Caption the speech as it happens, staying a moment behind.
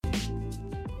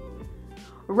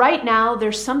Right now,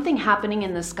 there's something happening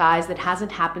in the skies that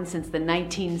hasn't happened since the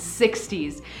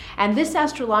 1960s. And this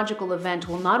astrological event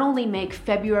will not only make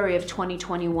February of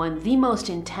 2021 the most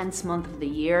intense month of the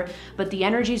year, but the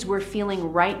energies we're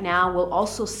feeling right now will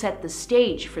also set the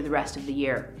stage for the rest of the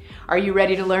year. Are you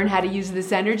ready to learn how to use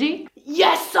this energy?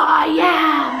 Yes, I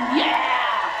am!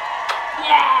 Yeah!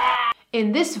 Yeah!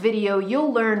 In this video,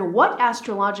 you'll learn what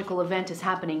astrological event is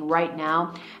happening right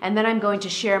now, and then I'm going to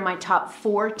share my top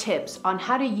 4 tips on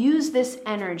how to use this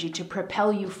energy to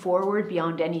propel you forward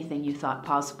beyond anything you thought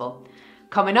possible.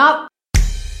 Coming up!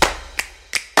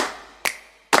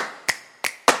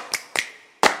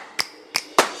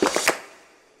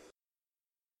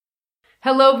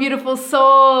 Hello, beautiful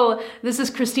soul! This is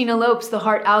Christina Lopes, the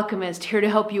Heart Alchemist, here to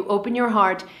help you open your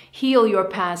heart, heal your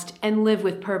past, and live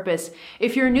with purpose.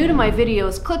 If you're new to my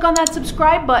videos, click on that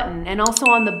subscribe button and also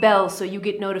on the bell so you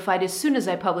get notified as soon as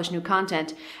I publish new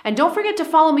content. And don't forget to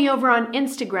follow me over on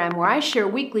Instagram, where I share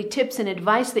weekly tips and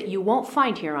advice that you won't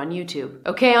find here on YouTube.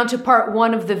 Okay, on to part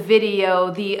 1 of the video,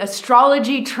 the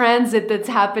astrology transit that's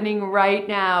happening right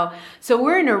now. So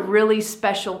we're in a really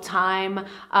special time.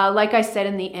 Like I said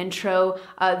in the intro,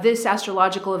 this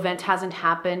astrological event hasn't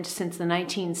happened since the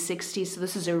 1960s, so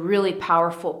this is a really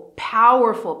powerful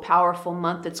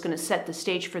month that's going to set the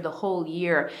stage for the whole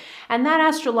year. And that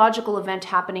astrological event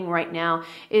happening right now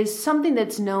is something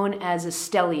that's known as a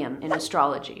stellium in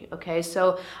astrology. Okay,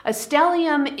 so a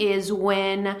stellium is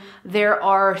when there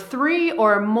are 3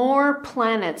 or more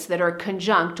planets that are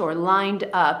conjunct or lined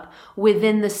up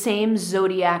within the same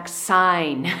zodiac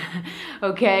sign.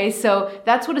 Okay, so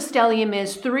that's what a stellium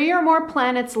is. 3 or more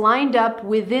planets lined up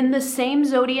within the same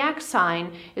zodiac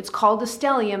sign. It's called a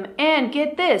stellium. And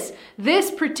get this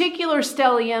particular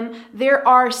stellium, there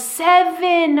are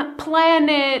 7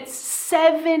 planets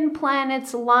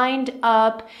lined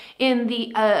up in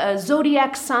the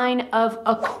zodiac sign of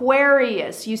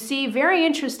Aquarius. You see, very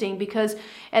interesting, because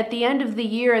at the end of the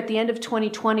year, at the end of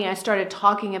 2020, I started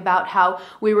talking about how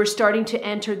we were starting to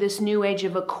enter this new age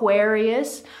of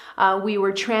Aquarius. We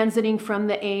were transiting from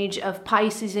the age of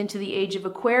Pisces into the age of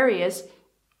Aquarius,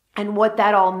 and what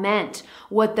that all meant,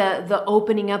 what the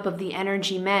opening up of the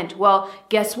energy meant. Well,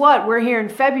 guess what? We're here in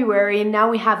February, and now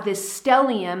we have this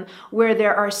stellium where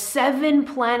there are 7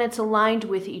 planets aligned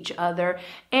with each other,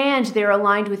 and they're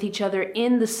aligned with each other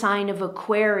in the sign of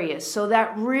Aquarius. So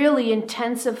that really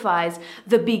intensifies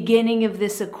the beginning of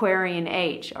this Aquarian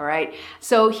age, all right?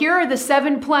 So here are the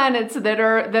 7 planets that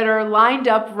are lined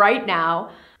up right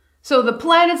now. So the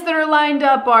planets that are lined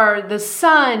up are the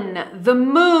Sun, the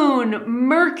Moon,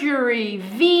 Mercury,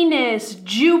 Venus,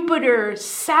 Jupiter,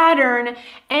 Saturn,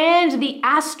 and the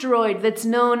asteroid that's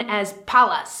known as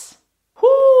Pallas.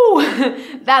 Whoo!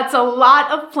 That's a lot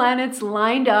of planets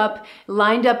lined up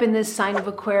in this sign of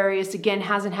Aquarius. Again,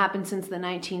 hasn't happened since the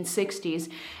 1960s.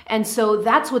 And so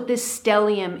that's what this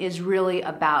stellium is really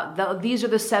about. These are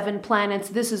the 7 planets.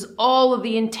 This is all of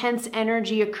the intense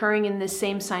energy occurring in this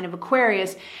same sign of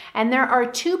Aquarius. And there are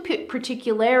 2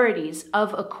 particularities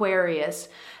of Aquarius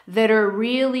that are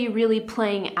really, really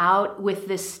playing out with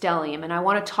this stellium. And I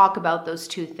want to talk about those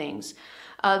 2 things.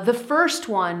 The first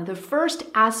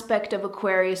aspect of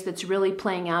Aquarius that's really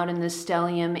playing out in this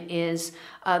stellium is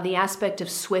the aspect of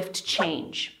swift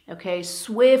change. Okay,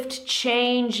 swift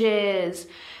changes.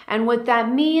 And what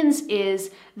that means is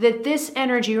that this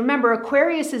energy, remember,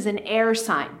 Aquarius is an air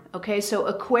sign. Okay, so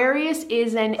Aquarius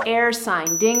is an air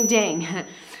sign. Ding, ding.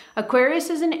 Aquarius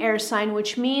is an air sign,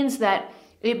 which means that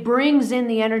it brings in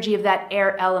the energy of that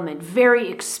air element, very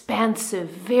expansive,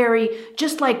 very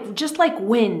just like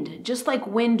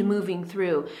wind moving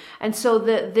through. And so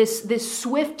this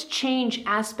swift change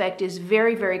aspect is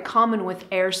very, very common with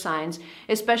air signs,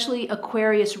 especially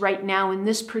Aquarius right now in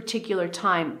this particular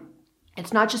time.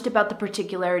 It's not just about the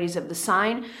particularities of the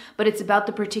sign, but it's about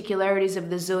the particularities of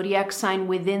the zodiac sign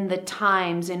within the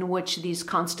times in which these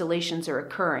constellations are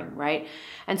occurring, right?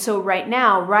 And so right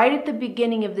now, right at the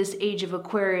beginning of this age of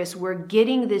Aquarius, we're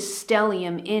getting this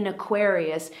stellium in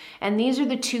Aquarius. And these are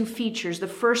the 2 features, the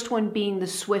first one being the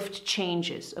swift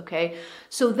changes, okay?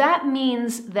 So that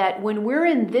means that when we're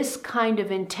in this kind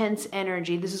of intense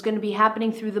energy, this is going to be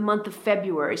happening through the month of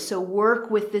February. So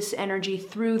work with this energy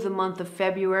through the month of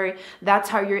February. That's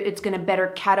how it's going to better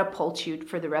catapult you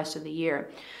for the rest of the year.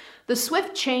 The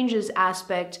swift changes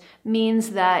aspect means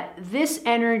that this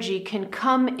energy can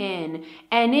come in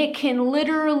and it can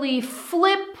literally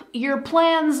flip your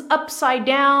plans upside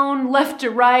down, left to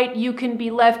right. You can be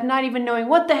left not even knowing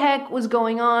what the heck was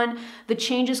going on. The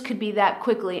changes could be that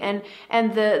quickly. And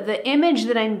the image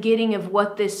that I'm getting of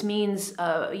what this means,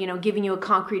 giving you a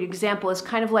concrete example, is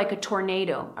kind of like a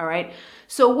tornado, all right?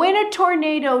 So when a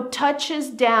tornado touches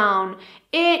down,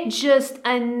 it just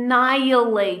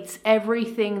annihilates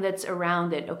everything that's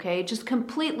around it, okay? Just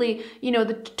completely,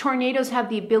 the tornadoes have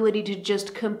the ability to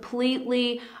just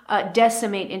completely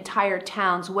decimate entire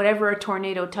towns. Whatever a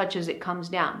tornado touches, it comes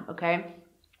down, okay?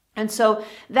 And so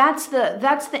that's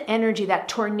the energy, that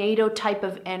tornado type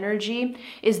of energy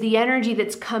is the energy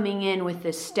that's coming in with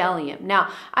this stellium.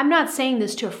 Now, I'm not saying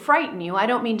this to frighten you. I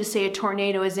don't mean to say a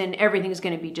tornado is in everything's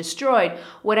going to be destroyed.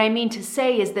 What I mean to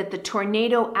say is that the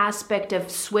tornado aspect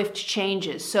of swift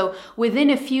changes. So within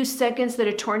a few seconds that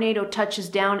a tornado touches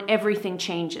down, everything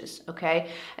changes, okay?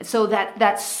 And so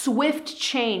that swift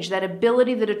change, that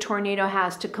ability that a tornado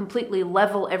has to completely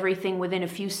level everything within a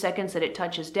few seconds that it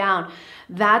touches down,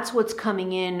 that's what's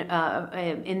coming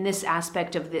in this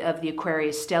aspect of the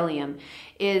Aquarius stellium,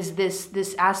 is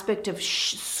this aspect of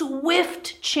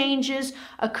swift changes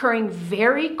occurring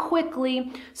very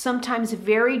quickly, sometimes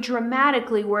very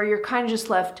dramatically, where you're kind of just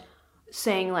left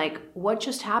saying like, what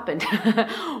just happened?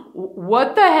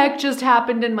 What the heck just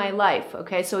happened in my life?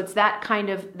 Okay, so it's that kind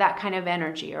of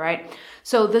energy, all right?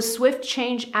 So the swift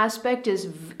change aspect is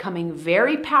coming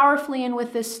very powerfully in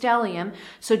with this stellium.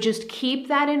 So just keep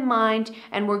that in mind,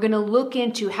 and we're going to look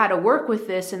into how to work with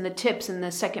this in the tips in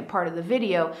the second part of the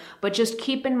video. But just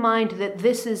keep in mind that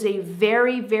this is a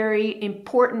very, very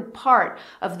important part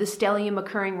of the stellium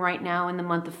occurring right now in the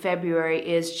month of February,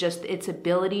 is just its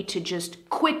ability to just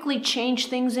quickly change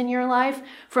things in your life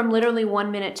from literally 1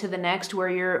 minute to the next, where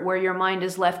your mind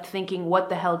is left thinking, what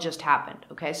the hell just happened?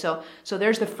 Okay, so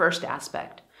there's the first aspect.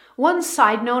 One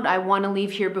side note I want to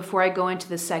leave here before I go into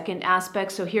the second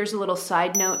aspect. So here's a little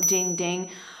side note, ding, ding.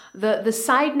 The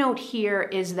side note here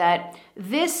is that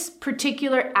this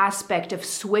particular aspect of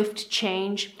swift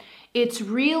change, it's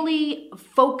really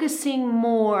focusing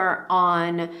more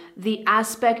on the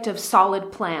aspect of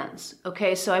solid plans.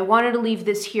 Okay, so I wanted to leave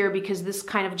this here because this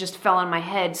kind of just fell on my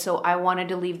head. So I wanted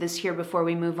to leave this here before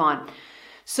we move on.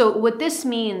 So what this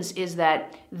means is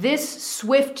that this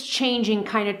swift changing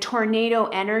kind of tornado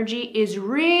energy is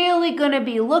really going to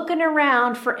be looking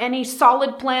around for any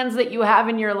solid plans that you have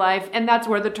in your life, and that's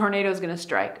where the tornado is going to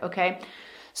strike, okay?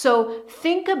 So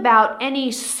think about any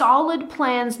solid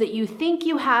plans that you think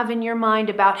you have in your mind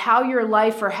about how your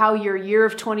life or how your year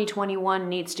of 2021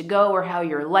 needs to go, or how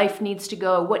your life needs to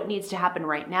go, what needs to happen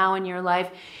right now in your life.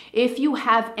 If you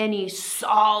have any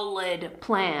solid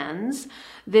plans,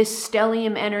 this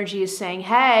stellium energy is saying,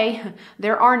 hey,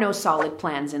 there are no solid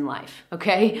plans in life,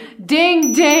 okay?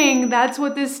 Ding, ding, that's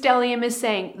what this stellium is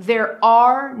saying. There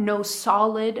are no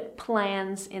solid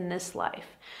plans in this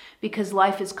life, because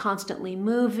life is constantly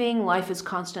moving, life is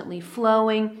constantly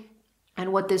flowing.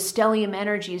 And what this stellium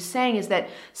energy is saying is that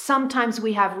sometimes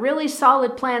we have really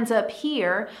solid plans up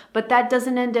here, but that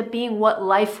doesn't end up being what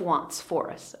life wants for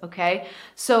us, okay?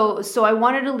 So I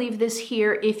wanted to leave this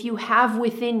here. If you have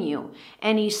within you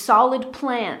any solid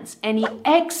plans, any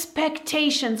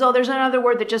expectations, oh, there's another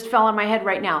word that just fell on my head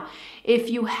right now. If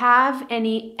you have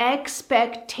any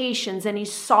expectations, any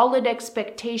solid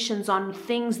expectations on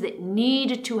things that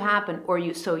need to happen, or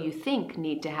you think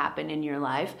need to happen in your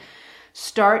life,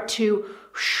 start to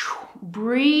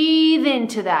breathe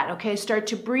into that, okay? Start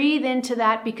to breathe into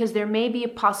that, because there may be a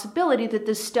possibility that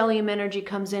this stellium energy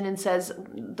comes in and says,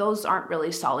 those aren't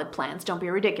really solid plans. Don't be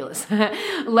ridiculous.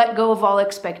 Let go of all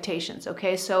expectations,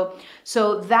 okay? So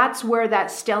that's where that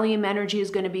stellium energy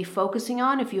is going to be focusing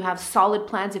on. If you have solid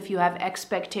plans, if you have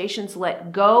expectations,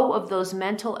 let go of those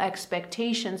mental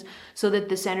expectations so that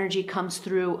this energy comes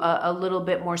through a little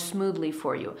bit more smoothly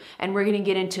for you. And we're going to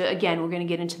get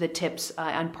into the tips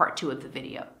on part 2 of the video.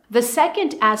 The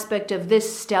second aspect of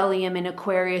this stellium in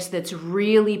Aquarius that's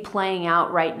really playing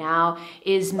out right now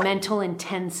is mental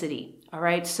intensity. All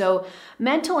right, so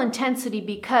mental intensity,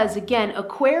 because again,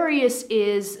 Aquarius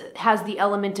has the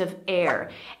element of air.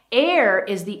 Air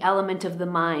is the element of the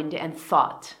mind and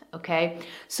thought, okay?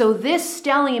 So this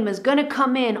stellium is going to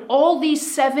come in, all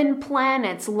these 7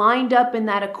 planets lined up in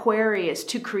that Aquarius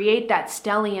to create that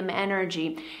stellium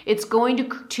energy. It's going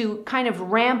to kind of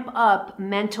ramp up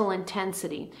mental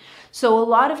intensity. So a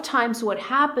lot of times what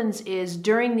happens is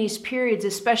during these periods,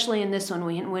 especially in this one,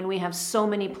 when we have so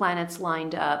many planets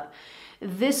lined up,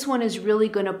 this one is really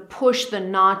going to push the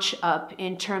notch up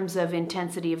in terms of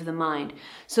intensity of the mind.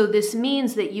 So this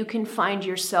means that you can find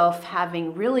yourself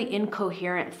having really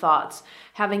incoherent thoughts,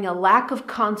 having a lack of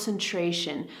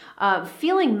concentration,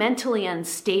 feeling mentally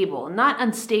unstable, not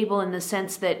unstable in the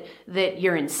sense that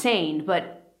you're insane,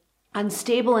 but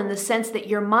unstable in the sense that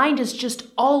your mind is just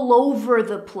all over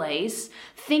the place,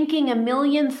 thinking a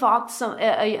million thoughts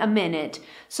a minute.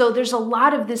 So there's a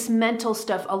lot of this mental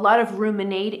stuff, a lot of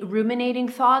ruminating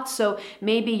thoughts. So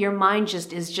maybe your mind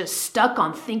is just stuck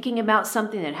on thinking about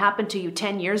something that happened to you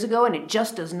 10 years ago, and it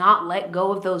just does not let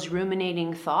go of those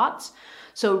ruminating thoughts.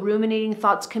 So ruminating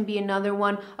thoughts can be another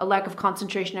one. A lack of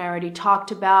concentration I already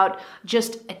talked about.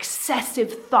 Just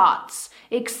excessive thoughts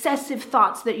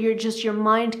that your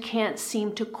mind can't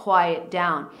seem to quiet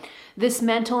down. This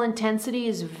mental intensity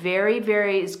is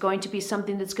is going to be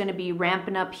something that's going to be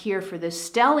ramping up here for this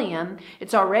stellium.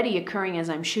 It's already occurring as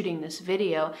I'm shooting this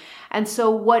video. And so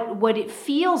what it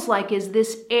feels like is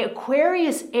this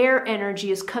Aquarius air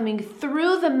energy is coming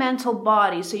through the mental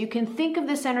body. So you can think of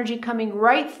this energy coming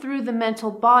right through the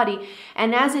mental body.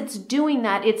 And as it's doing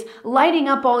that, it's lighting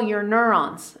up all your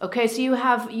neurons. Okay, so you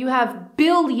have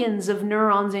billions of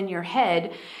neurons in your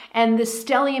head, and the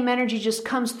stellium energy just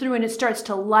comes through and it starts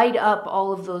to light up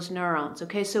all of those neurons.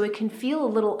 Okay, so it can feel a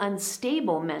little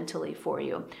unstable mentally for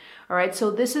you. All right,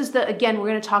 so this is again, we're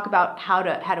going to talk about how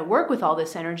to work with all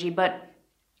this energy, but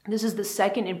this is the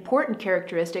second important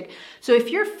characteristic. So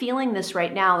if you're feeling this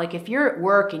right now, like if you're at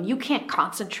work and you can't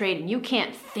concentrate and you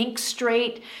can't think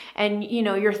straight and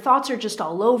your thoughts are just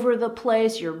all over the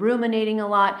place, you're ruminating a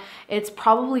lot, it's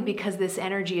probably because this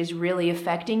energy is really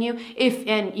affecting you.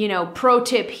 Pro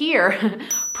tip here,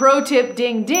 pro tip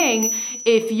ding ding,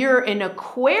 if you're an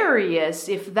Aquarius,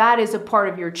 if that is a part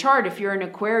of your chart, if you're an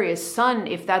Aquarius sun,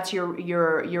 if that's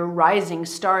your rising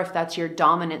star, if that's your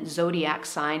dominant zodiac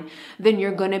sign, then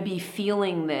you're going to be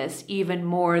feeling this even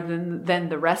more than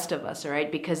the rest of us, all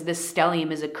right? Because this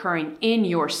stellium is occurring in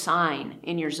your sign,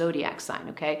 in your zodiac sign,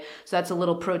 okay? So that's a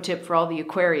little pro tip for all the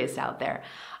Aquarius out there.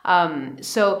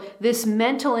 So this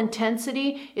mental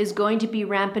intensity is going to be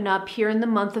ramping up here in the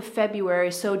month of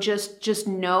February. So just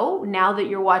know, now that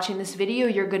you're watching this video,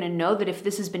 you're going to know that if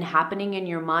this has been happening in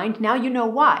your mind, now you know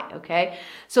why, okay?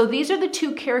 So these are the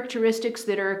two characteristics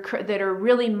that are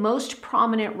really most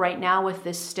prominent right now with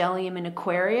this stellium in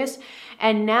Aquarius.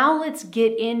 And now let's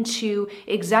get into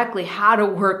exactly how to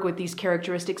work with these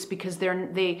characteristics, because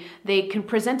they can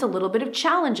present a little bit of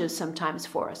challenges sometimes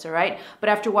for us, all right? But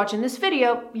after watching this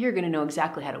video, you're going to know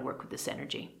exactly how to work with this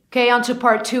energy. Okay, on to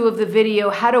part 2 of the video,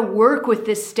 how to work with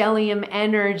this stellium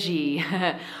energy.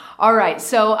 All right,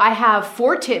 so I have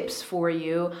 4 tips for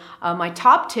you, my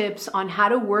top tips on how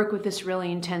to work with this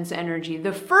really intense energy.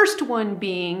 The first one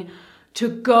being to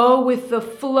go with the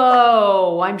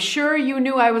flow. I'm sure you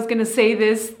knew I was going to say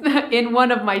this in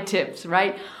one of my tips,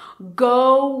 right?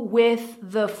 Go with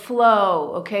the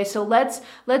flow. Okay, so let's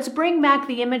bring back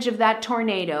the image of that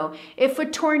tornado. If a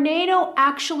tornado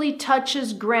actually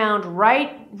touches ground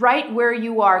right where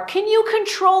you are, can you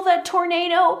control that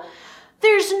tornado?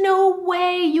 There's no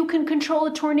way you can control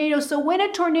a tornado. So when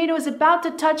a tornado is about to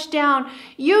touch down,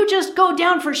 you just go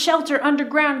down for shelter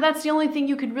underground. That's the only thing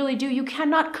you could really do. You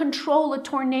cannot control a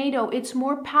tornado. It's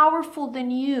more powerful than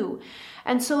you.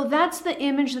 And so that's the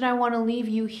image that I want to leave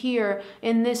you here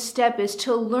in this step, is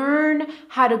to learn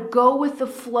how to go with the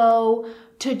flow,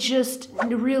 to just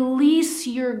release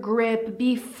your grip,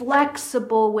 be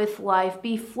flexible with life,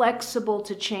 be flexible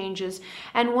to changes.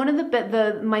 And one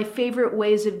of my favorite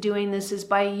ways of doing this is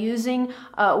by using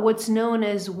what's known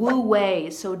as Wu Wei.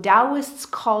 So Taoists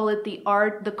call it the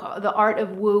art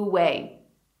of Wu Wei.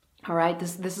 All right,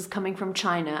 this is coming from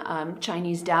China,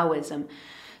 Chinese Taoism.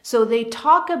 So they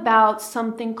talk about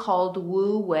something called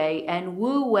Wu Wei, and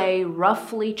Wu Wei,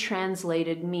 roughly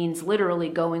translated, means literally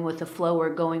going with the flow or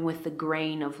going with the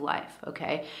grain of life,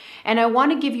 okay? And I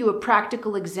want to give you a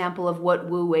practical example of what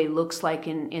Wu Wei looks like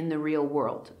in the real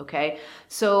world, okay?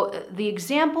 So the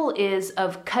example is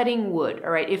of cutting wood,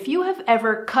 all right? If you have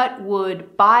ever cut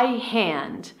wood by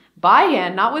hand,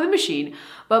 not with a machine,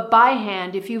 but by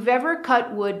hand. If you've ever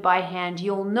cut wood by hand,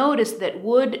 you'll notice that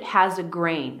wood has a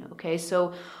grain, okay?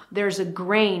 So there's a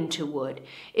grain to wood.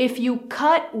 If you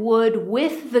cut wood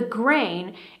with the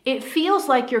grain, it feels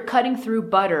like you're cutting through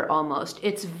butter almost.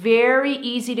 It's very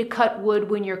easy to cut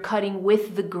wood when you're cutting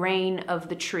with the grain of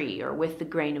the tree or with the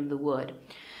grain of the wood.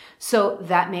 So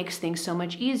that makes things so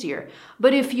much easier.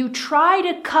 But if you try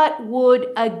to cut wood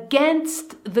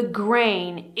against the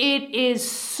grain, it is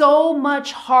so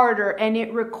much harder, and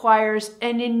it requires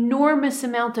an enormous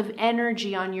amount of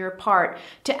energy on your part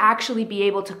to actually be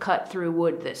able to cut through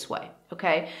wood this way.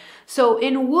 Okay, so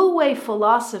in Wu Wei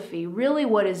philosophy, really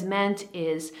what is meant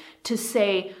is to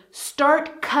say,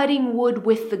 start cutting wood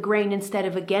with the grain instead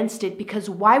of against it, because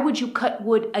why would you cut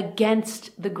wood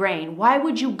against the grain? Why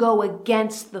would you go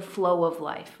against the flow of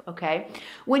life? Okay,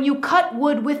 when you cut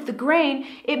wood with the grain,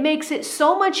 it makes it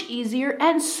so much easier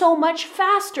and so much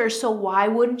faster. So why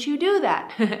wouldn't you do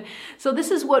that? So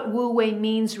this is what Wu Wei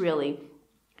means, really.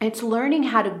 It's learning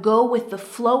how to go with the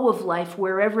flow of life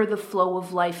wherever the flow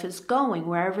of life is going,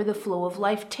 wherever the flow of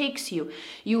life takes you.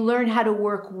 You learn how to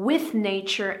work with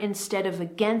nature instead of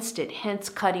against it, hence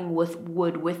cutting with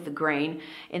wood with the grain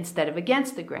instead of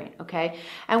against the grain, okay?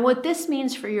 And what this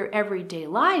means for your everyday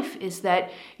life is that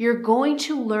you're going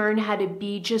to learn how to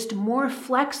be just more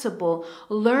flexible,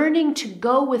 learning to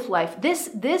go with life.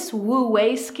 This Wu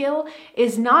Wei skill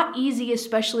is not easy,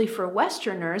 especially for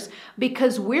Westerners,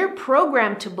 because we're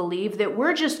programmed to believe that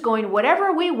we're just going,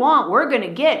 whatever we want, we're going to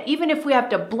get. Even if we have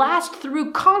to blast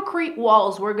through concrete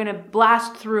walls, we're going to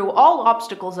blast through all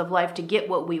obstacles of life to get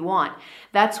what we want.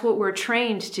 That's what we're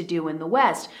trained to do in the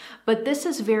West. But this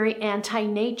is very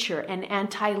anti-nature and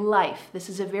anti-life. This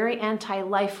is a very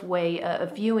anti-life way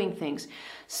of viewing things.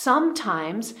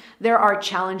 Sometimes there are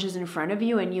challenges in front of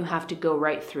you and you have to go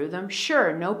right through them.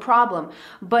 Sure, no problem.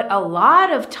 But a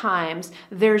lot of times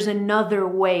there's another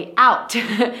way out.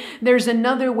 There's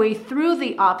another way through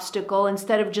the obstacle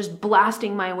instead of just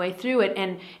blasting my way through it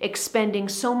and expending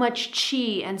so much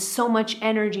chi and so much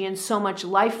energy and so much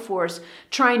life force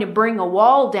trying to bring a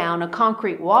wall down, a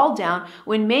concrete wall down,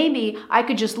 when maybe I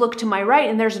could just look to my right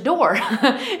and there's a door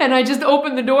and I just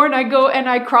open the door and I go and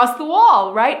I cross the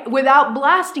wall, right? Without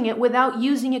blasting it, without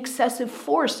using excessive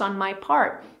force on my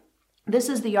part. This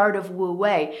is the art of Wu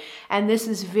Wei, and this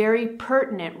is very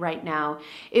pertinent right now.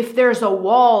 If there's a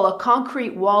wall, a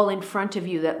concrete wall in front of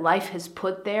you that life has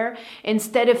put there,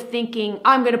 instead of thinking,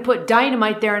 I'm going to put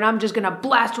dynamite there and I'm just going to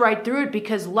blast right through it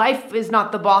because life is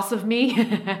not the boss of me,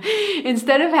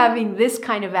 instead of having this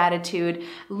kind of attitude,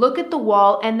 look at the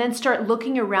wall and then start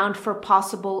looking around for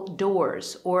possible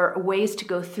doors or ways to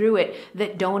go through it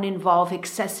that don't involve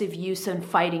excessive use and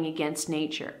fighting against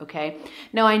nature, okay?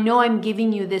 Now, I know I'm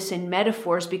giving you this in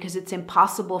metaphors because it's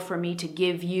impossible for me to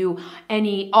give you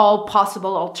all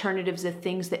possible alternatives of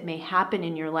things that may happen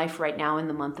in your life right now in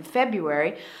the month of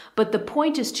February. But the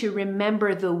point is to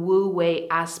remember the Wu Wei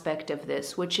aspect of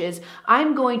this, which is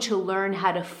I'm going to learn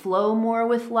how to flow more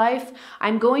with life.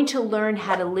 I'm going to learn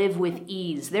how to live with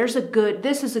ease. This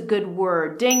is a good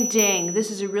word. Ding, ding. This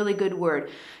is a really good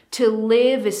word. To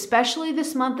live, especially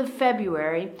this month of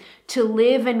February, to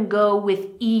live and go with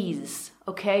ease.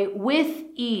 Okay, with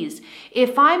ease.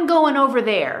 If I'm going over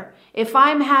there, if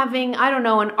I'm having, I don't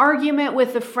know, an argument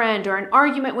with a friend or an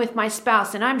argument with my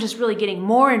spouse, and I'm just really getting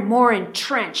more and more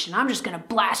entrenched, and I'm just going to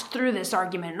blast through this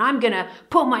argument, and I'm going to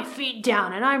put my feet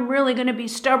down, and I'm really going to be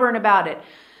stubborn about it.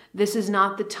 This is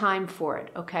not the time for it,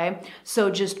 okay?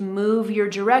 So just move your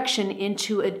direction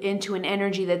into an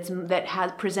energy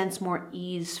that presents more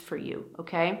ease for you,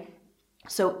 okay?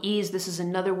 So ease, this is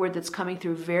another word that's coming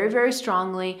through very, very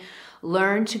strongly.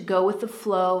 Learn to go with the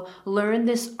flow. Learn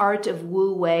this art of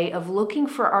Wu Wei, of looking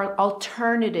for our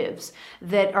alternatives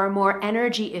that are more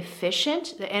energy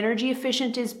efficient. The energy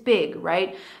efficient is big,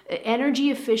 right? Energy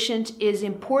efficient is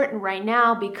important right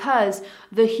now because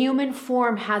the human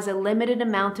form has a limited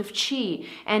amount of chi.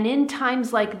 And in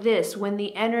times like this, when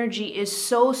the energy is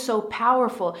so, so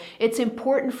powerful, it's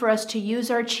important for us to use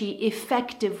our chi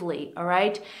effectively, all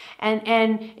right? And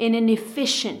in an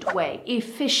efficient way.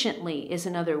 Efficiently is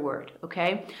another word,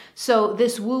 okay? So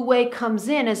this Wu Wei comes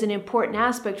in as an important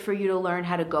aspect for you to learn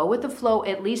how to go with the flow,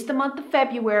 at least the month of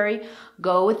February.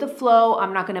 Go with the flow.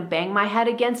 I'm not going to bang my head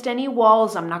against any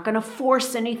walls. I'm not going to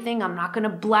force anything. I'm not going to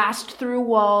blast through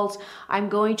walls. I'm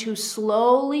going to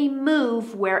slowly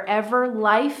move wherever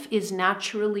life is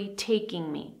naturally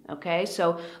taking me. Okay,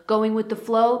 so going with the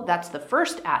flow, that's the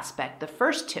first aspect, the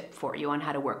first tip for you on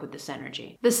how to work with this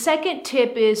energy. The second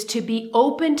tip is to be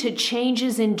open to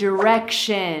changes in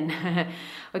direction.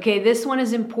 Okay, this one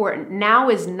is important. Now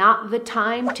is not the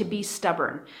time to be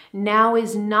stubborn. Now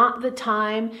is not the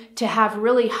time to have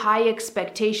really high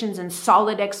expectations and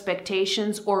solid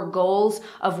expectations or goals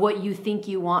of what you think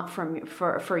you want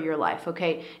for your life,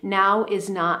 okay? Now is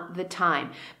not the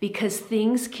time because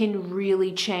things can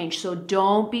really change. So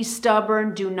don't be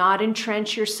stubborn. Do not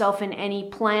entrench yourself in any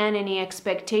plan, any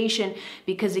expectation,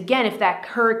 because again, if that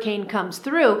hurricane comes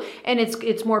through and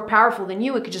it's more powerful than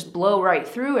you, it could just blow right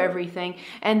through everything.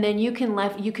 and then you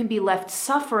can be left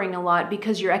suffering a lot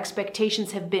because your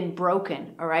expectations have been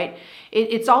broken, all right?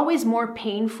 It's always more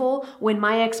painful when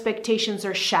my expectations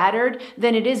are shattered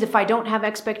than it is if I don't have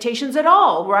expectations at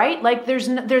all, right? Like there's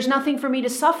nothing for me to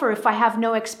suffer if I have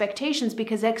no expectations,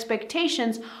 because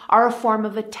expectations are a form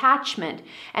of attachment.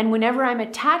 And whenever I'm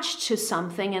attached to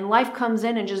something and life comes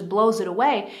in and just blows it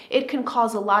away, it can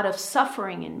cause a lot of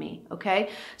suffering in me, okay?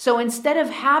 So instead of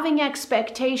having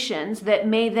expectations that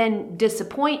may then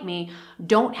disappoint me,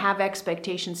 don't have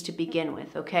expectations to begin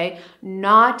with, okay?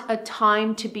 Not a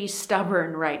time to be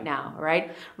stubborn right now,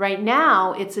 right? Right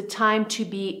now, it's a time to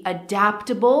be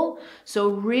adaptable. So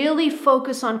really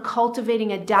focus on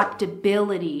cultivating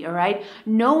adaptability, all right?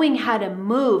 Knowing how to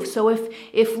move. So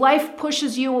if life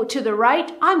pushes you to the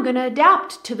right, I'm going to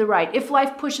adapt to the right. If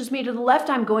life pushes me to the left,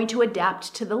 I'm going to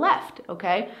adapt to the left,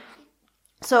 okay?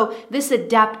 So this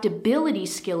adaptability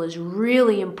skill is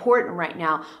really important right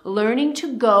now. Learning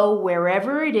to go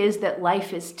wherever it is that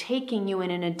life is taking you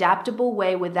in an adaptable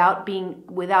way without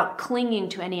clinging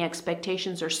to any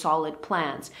expectations or solid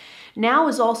plans. Now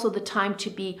is also the time to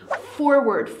be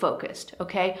forward focused,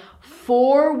 okay?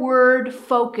 Forward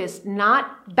focused,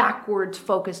 not backwards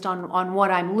focused on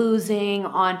what I'm losing,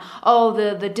 on,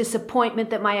 the disappointment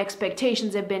that my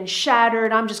expectations have been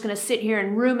shattered. I'm just going to sit here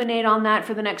and ruminate on that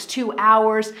for the next 2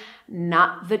 hours.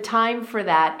 Not the time for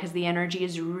that, because the energy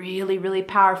is really, really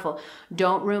powerful.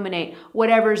 Don't ruminate.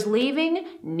 Whatever's leaving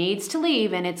needs to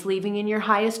leave, and it's leaving in your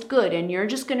highest good. And you're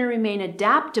just going to remain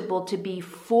adaptable to be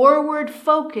forward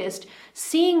focused,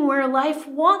 seeing where life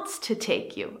wants to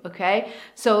take you. Okay?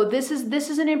 So this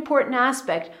is an important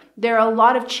aspect. There are a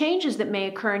lot of changes that may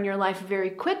occur in your life very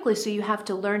quickly, so you have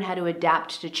to learn how to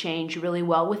adapt to change really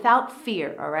well without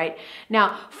fear, all right?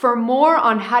 Now, for more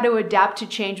on how to adapt to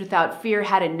change without fear,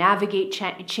 how to navigate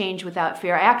change without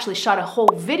fear, I actually shot a whole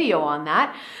video on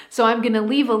that, so I'm going to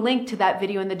leave a link to that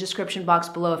video in the description box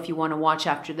below if you want to watch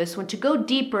after this one, to go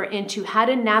deeper into how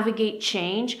to navigate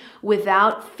change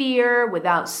without fear,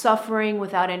 without suffering,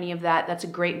 without any of that. That's a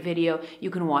great video you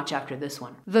can watch after this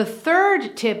one. The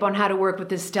third tip on how to work with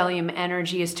this stellium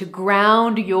energy is to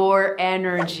ground your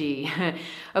energy.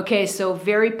 Okay, so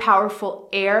very powerful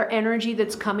air energy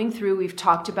that's coming through. We've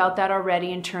talked about that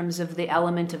already in terms of the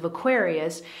element of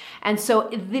Aquarius. And so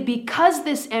because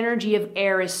this energy of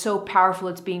air is so powerful,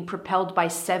 it's being propelled by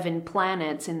 7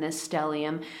 planets in this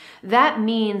stellium, that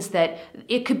means that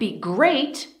it could be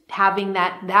great. Having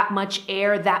that much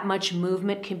air, that much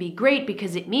movement can be great,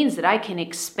 because it means that I can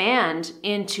expand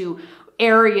into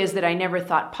areas that I never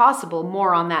thought possible.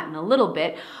 More on that in a little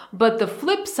bit. But the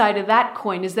flip side of that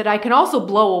coin is that I can also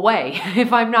blow away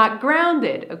if I'm not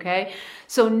grounded, okay?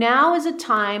 So now is a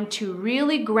time to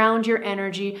really ground your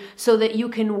energy so that you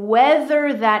can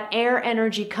weather that air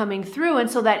energy coming through, and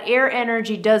so that air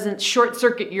energy doesn't short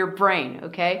circuit your brain,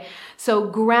 okay? So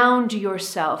ground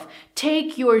yourself.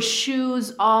 Take your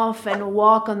shoes off and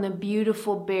walk on the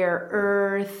beautiful bare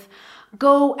earth.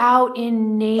 Go out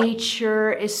in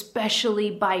nature,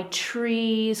 especially by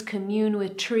trees, commune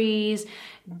with trees,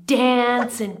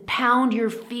 dance and pound your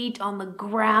feet on the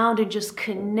ground and just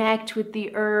connect with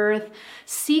the earth.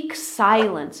 Seek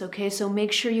silence, okay? So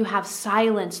make sure you have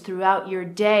silence throughout your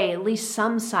day, at least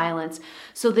some silence,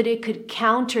 so that it could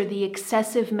counter the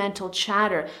excessive mental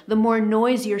chatter. The more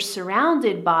noise you're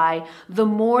surrounded by, the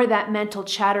more that mental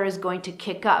chatter is going to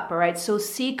kick up, all right? So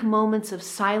seek moments of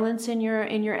silence in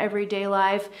your everyday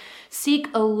life. Seek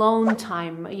alone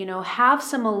time, have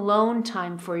some alone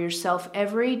time for yourself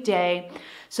every day,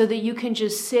 so that you can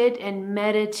just sit and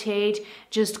meditate,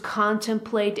 just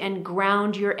contemplate and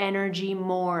ground your energy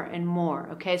more and more,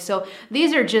 okay? So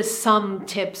these are just some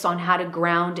tips on how to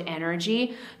ground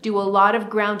energy. Do a lot of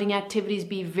grounding activities,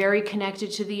 be very connected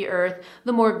to the earth.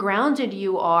 The more grounded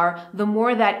you are, the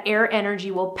more that air energy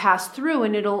will pass through,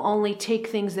 and it'll only take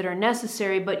things that are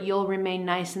necessary, but you'll remain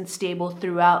nice and stable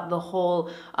throughout the whole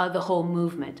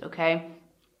movement, okay?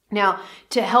 Now,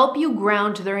 to help you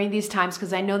ground during these times,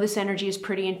 because I know this energy is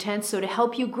pretty intense, so to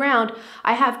help you ground,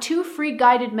 I have 2 free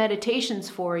guided meditations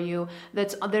for you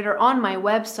that are on my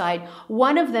website.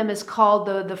 One of them is called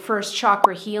the First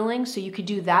Chakra Healing, so you could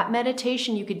do that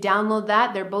meditation. You could download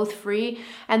that. They're both free.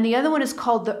 And the other one is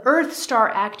called the Earth Star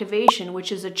Activation,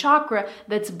 which is a chakra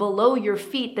that's below your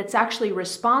feet that's actually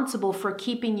responsible for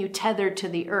keeping you tethered to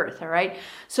the earth, all right?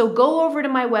 So go over to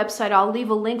my website. I'll leave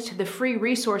a link to the free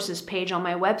resources page on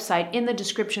my website in the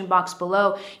description box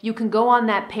below. You can go on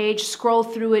that page, scroll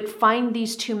through it, find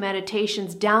these 2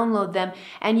 meditations, download them,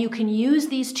 and you can use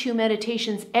these 2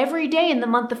 meditations every day in the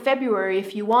month of February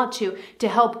if you want to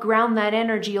help ground that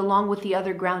energy along with the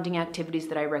other grounding activities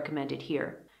that I recommended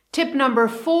here. Tip number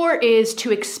 4 is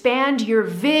to expand your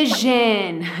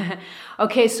vision.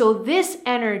 Okay, so this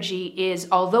energy is,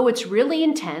 although it's really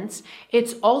intense,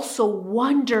 it's also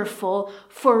wonderful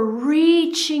for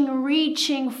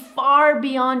reaching far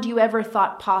beyond you ever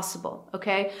thought possible,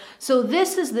 okay? So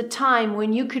this is the time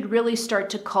when you could really start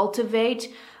to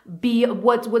cultivate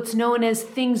what's known as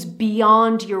things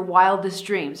beyond your wildest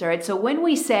dreams. All right. So when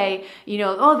we say,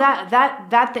 oh,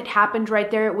 that happened right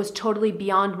there, it was totally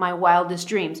beyond my wildest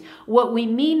dreams. What we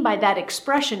mean by that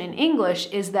expression in English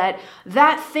is that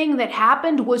thing that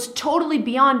happened was totally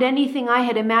beyond anything I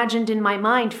had imagined in my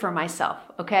mind for myself.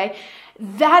 Okay.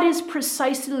 That is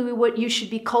precisely what you should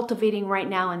be cultivating right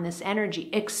now in this energy.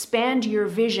 Expand your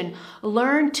vision.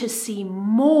 Learn to see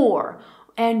more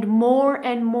and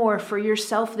more for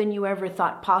yourself than you ever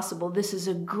thought possible. This is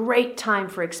a great time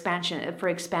for expansion, for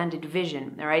expanded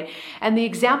vision, all right? And the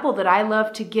example that I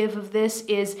love to give of this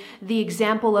is the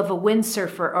example of a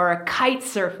windsurfer or a kite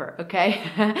surfer, okay?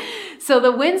 So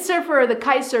the windsurfer or the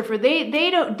kite surfer,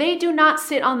 they do not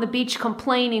sit on the beach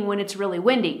complaining when it's really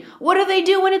windy. What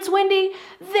do when it's windy?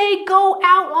 They go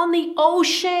out on the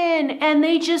ocean and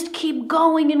they just keep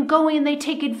going and they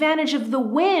take advantage of the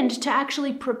wind to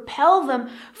actually propel them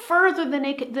further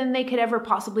than they could ever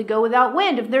possibly go without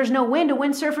wind. If there's no wind, a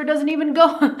windsurfer doesn't even go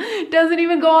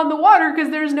on the water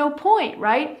because there's no point,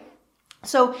 right?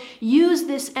 So use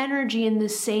this energy in the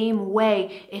same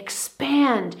way.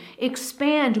 Expand,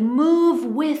 move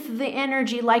with the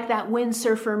energy like that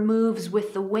windsurfer moves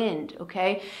with the wind,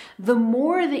 okay? The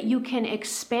more that you can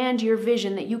expand your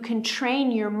vision, that you can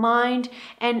train your mind,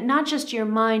 and not just your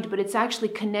mind, but it's actually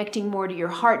connecting more to your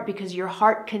heart, because your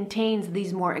heart contains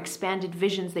these more expanded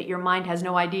visions that your mind has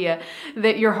no idea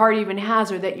that your heart even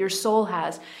has, or that your soul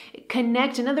has.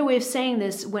 Connect. Another way of saying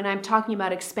this when I'm talking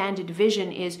about expanded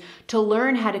vision is to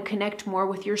learn how to connect more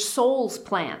with your soul's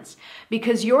plans,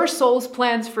 because your soul's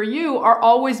plans for you are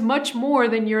always much more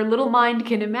than your little mind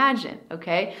can imagine,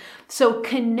 okay? So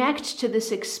connect to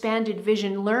this expanded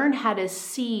vision. Learn how to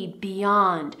see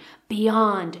beyond,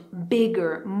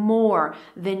 bigger, more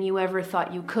than you ever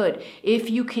thought you could. If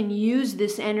you can use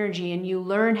this energy and you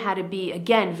learn how to be,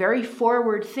 again, very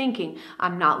forward thinking.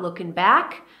 I'm not looking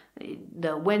back.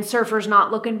 The windsurfer's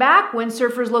not looking back.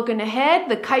 Windsurfer's looking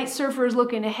ahead. The kite surfer is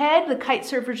looking ahead. The kite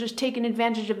surfer's just taking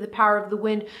advantage of the power of the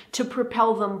wind to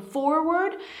propel them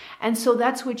forward. And so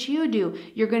that's what you do.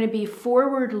 You're going to be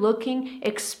forward looking,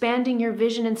 expanding your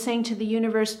vision and saying to the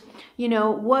universe,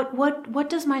 what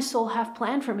does my soul have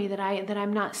planned for me that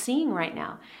I'm not seeing right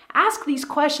now? Ask these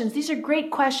questions. These are great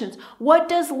questions. What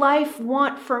does life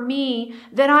want for me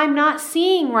that I'm not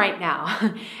seeing right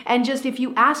now? And just if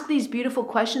you ask these beautiful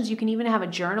questions, you can even have a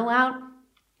journal out.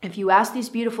 If you ask these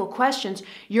beautiful questions,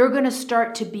 you're going to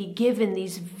start to be given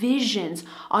these visions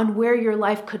on where your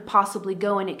life could possibly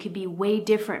go, and it could be way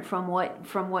different from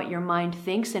what your mind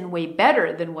thinks, and way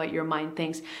better than what your mind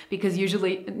thinks, because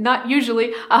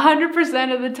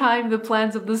 100% of the time the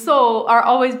plans of the soul are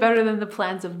always better than the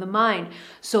plans of the mind.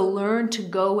 So learn to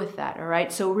go with that, all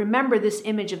right? So remember this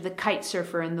image of the kite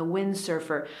surfer and the wind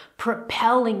surfer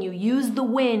propelling you. Use the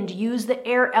wind, use the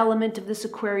air element of this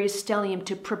Aquarius stellium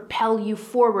to propel you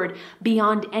forward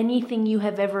beyond anything you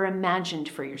have ever imagined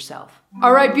for yourself.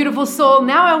 All right, beautiful soul,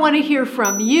 now I want to hear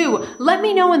from you. Let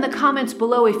me know in the comments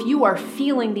below if you are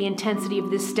feeling the intensity of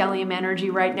this stellium energy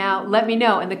right now. Let me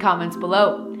know in the comments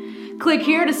below. Click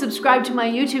here to subscribe to my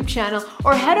YouTube channel,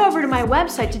 or head over to my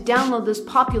website to download those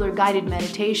popular guided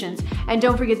meditations. And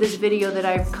don't forget this video that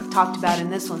I've talked about in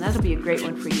this one. That'll be a great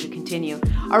one for you to continue.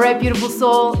 All right, beautiful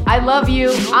soul, I love you.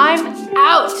 I'm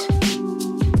out.